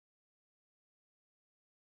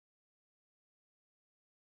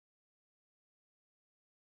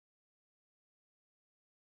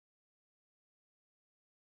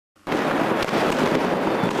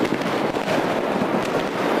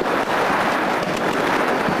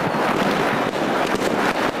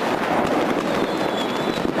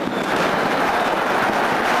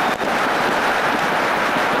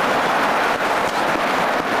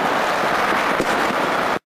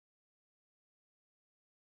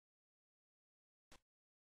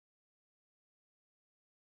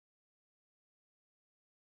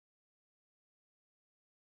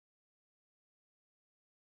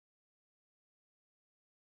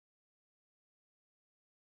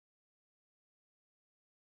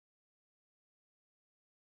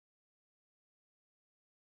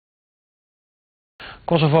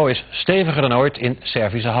Kosovo is steviger dan ooit in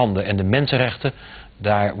Servische handen en de mensenrechten,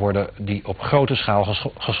 daar worden die op grote schaal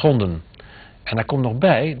geschonden. En daar komt nog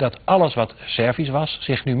bij dat alles wat Servisch was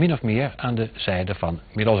zich nu min of meer aan de zijde van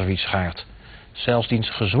Milosevic schaart. Zelfs diens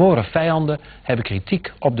gezworen vijanden hebben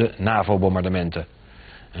kritiek op de NAVO-bombardementen.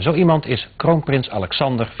 En zo iemand is kroonprins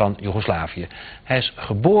Aleksandar van Joegoslavië. Hij is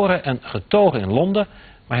geboren en getogen in Londen,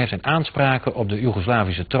 maar heeft zijn aanspraken op de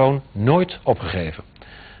Joegoslavische troon nooit opgegeven.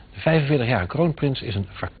 De 45-jarige kroonprins is een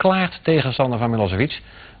verklaard tegenstander van Milosevic,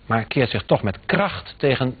 maar keert zich toch met kracht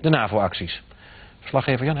tegen de NAVO-acties.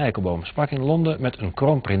 Verslaggever Jan Eikelboom sprak in Londen met een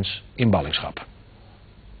kroonprins in ballingschap.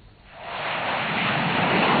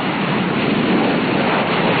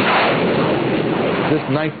 This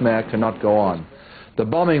nightmare cannot go on. The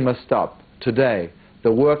bombing must stop today.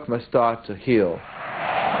 The work must start to heal.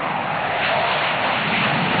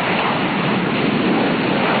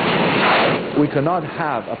 We cannot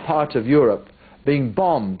have a part of Europe being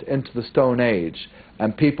bombed into the Stone Age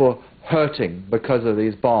and people hurting because of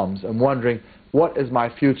these bombs and wondering, what is my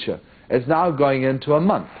future? It's now going into a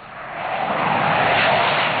month.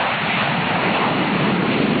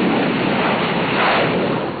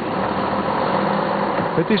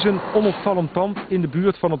 Het is een onopvallend pand in de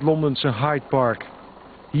buurt van het Londense Hyde Park.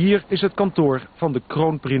 Hier is het kantoor van de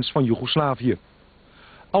kroonprins van Joegoslavië.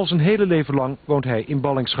 Al zijn hele leven lang woont hij in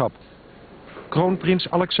ballingschap.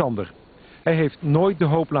 Kroonprins Alexander. Hij heeft nooit de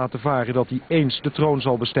hoop laten varen dat hij eens de troon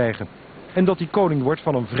zal bestijgen. En dat hij koning wordt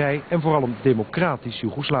van een vrij en vooral een democratisch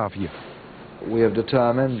Joegoslavië. We have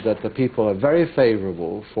determined that the people are very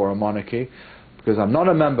favorable for a monarchy because I'm not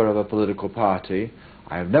a member of a political party.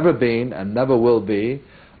 I have never been and never will be.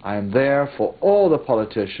 I am there for all the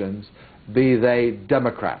politicians, be they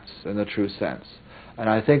Democrats in the true sense. And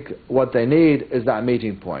I think what they need is that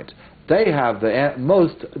meeting point. They have the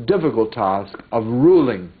most difficult task of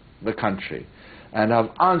ruling the country and of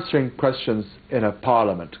answering questions in a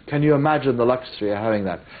parliament. Can you imagine the luxury of having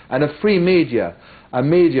that? And a free media, a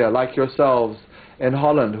media like yourselves in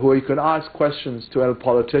Holland, who you can ask questions to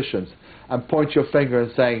politicians and point your finger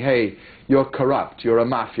and saying, hey, you're corrupt, you're a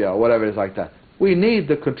mafia, or whatever it is like that. We need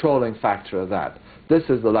the controlling factor of that. This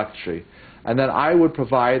is the luxury. And then I would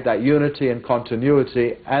provide that unity and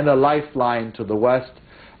continuity and a lifeline to the West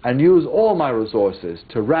and use all my resources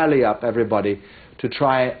to rally up everybody to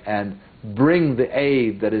try and bring the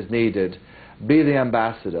aid that is needed, be the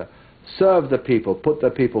ambassador, serve the people, put the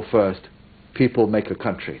people first. People make a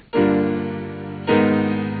country.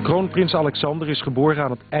 Kroonprins Alexander is geboren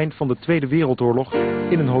aan het eind van de Tweede Wereldoorlog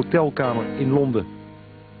in een hotelkamer in Londen.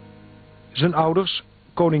 Zijn ouders,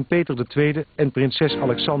 koning Peter II en prinses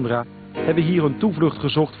Alexandra, hebben hier een toevlucht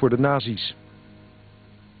gezocht voor de nazi's.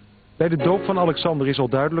 Bij de doop van Alexander is al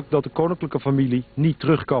duidelijk dat de koninklijke familie niet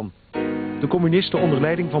terug kan. De communisten onder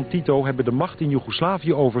leiding van Tito hebben de macht in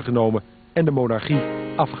Joegoslavië overgenomen en de monarchie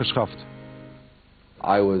afgeschaft.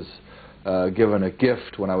 I was given a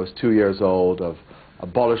gift when I was 2 years old of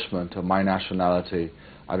abolishment of my nationality.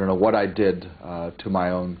 I don't know what I did to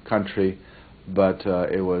my own country, but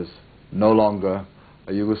it was no longer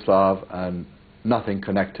a Yugoslav and nothing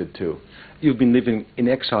connected to. You've been living in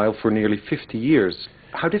exile for nearly 50 years.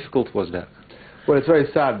 How difficult was that? Well, it's very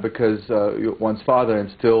sad because one's father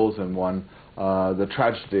instills in one the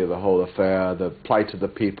tragedy of the whole affair, the plight of the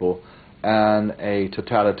people, and a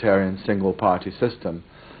totalitarian single-party system.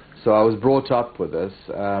 So I was brought up with this,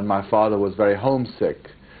 and my father was very homesick.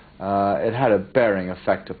 It had a bearing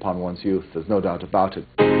effect upon one's youth, there's no doubt about it.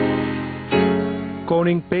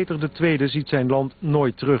 Koning Peter II ziet zijn land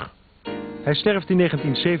nooit terug. Hij sterft in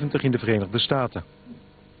 1970 in de Verenigde Staten.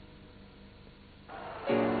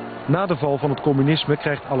 Na de val van het communisme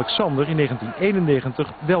krijgt Alexander in 1991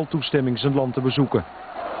 wel toestemming zijn land te bezoeken.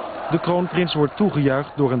 De kroonprins wordt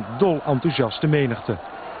toegejuicht door een dol enthousiaste menigte.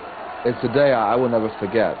 It's a day I will never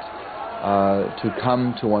forget. To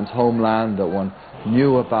come to one's homeland that one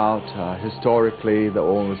knew about historically, that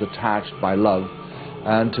one was attached by love,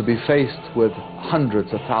 and to be faced with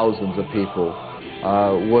hundreds of thousands of people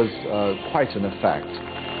was quite an effect.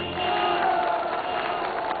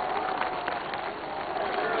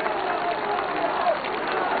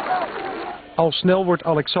 Al snel wordt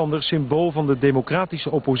Alexander symbool van de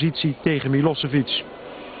democratische oppositie tegen Milosevic.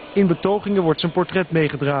 In betogingen wordt zijn portret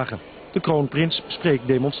meegedragen. De kroonprins spreekt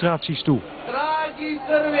demonstraties toe. Dragi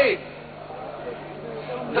Srbi,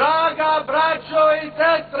 draga braćo I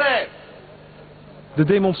sestre. De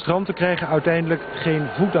demonstranten krijgen uiteindelijk geen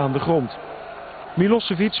voet aan de grond.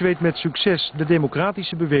 Milosevic weet met succes de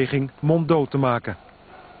democratische beweging monddood te maken.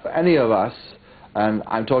 For any of us, and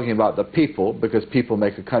I'm talking about the people, because people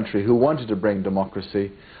make a country, who wanted to bring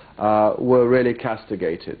democracy, were really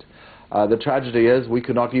castigated. The tragedy is we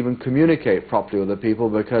could not even communicate properly with the people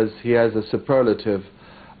because he has a superlative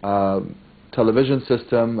television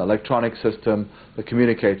system, electronic system that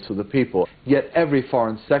communicates with the people. Yet every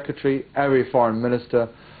foreign secretary, every foreign minister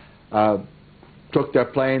took their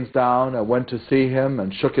planes down and went to see him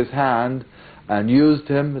and shook his hand and used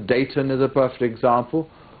him. Dayton is a perfect example.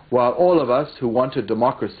 While all of us who wanted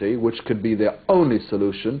democracy, which could be the only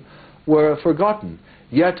solution, were forgotten.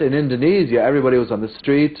 Yet in Indonesia, everybody was on the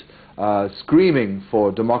street screaming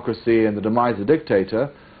for democracy and the demise of the dictator.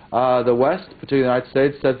 The West, particularly the United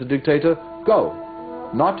States, said to the dictator, go.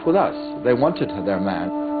 Not with us. They wanted their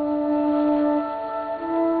man.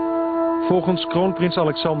 Volgens kroonprins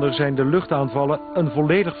Alexander zijn de luchtaanvallen een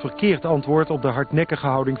volledig verkeerd antwoord op de hardnekkige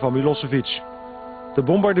houding van Milosevic. De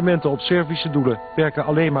bombardementen op Servische doelen werken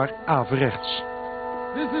alleen maar averechts.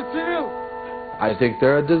 I think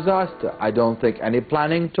they're a disaster. I don't think any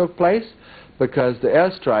planning took place because the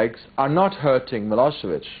airstrikes are not hurting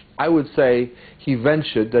Milosevic. I would say he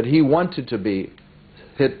ventured that he wanted to be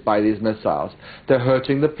hit by these missiles. They're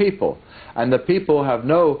hurting the people. And the people have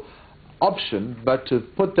no option but to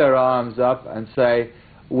put their arms up and say,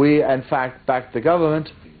 we in fact back the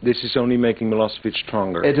government. This is only making Milosevic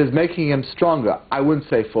stronger. It is making him stronger. I wouldn't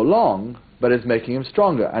say for long, but it's making him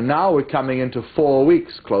stronger. And now we're coming into 4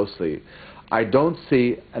 weeks closely. I don't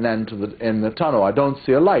see an end to in the tunnel. I don't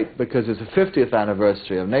see a light because it's the 50th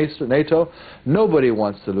anniversary of NATO. Nobody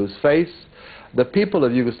wants to lose face. The people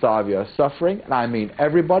of Yugoslavia are suffering, and I mean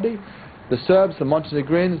everybody. The Serbs, the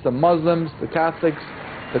Montenegrins, the Muslims, the Catholics,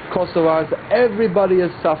 the Kosovars, everybody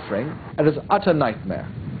is suffering, and it's an utter nightmare.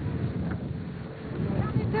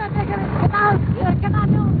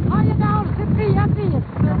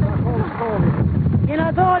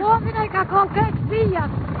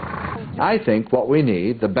 I think what we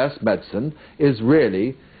need, the best medicine, is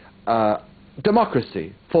really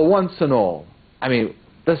democracy, for once and all. I mean,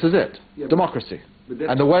 this is it, democracy.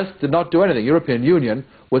 And the West did not do anything. European Union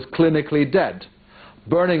was clinically dead,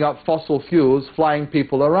 burning up fossil fuels, flying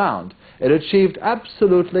people around. It achieved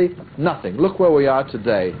absolutely nothing. Look where we are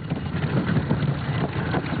today.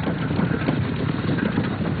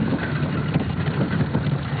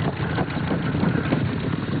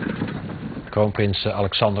 Kroonprins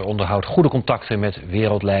Alexander onderhoudt goede contacten met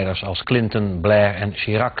wereldleiders als Clinton, Blair en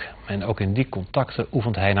Chirac. En ook in die contacten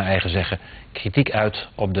oefent hij naar eigen zeggen kritiek uit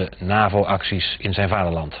op de NAVO-acties in zijn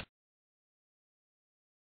vaderland.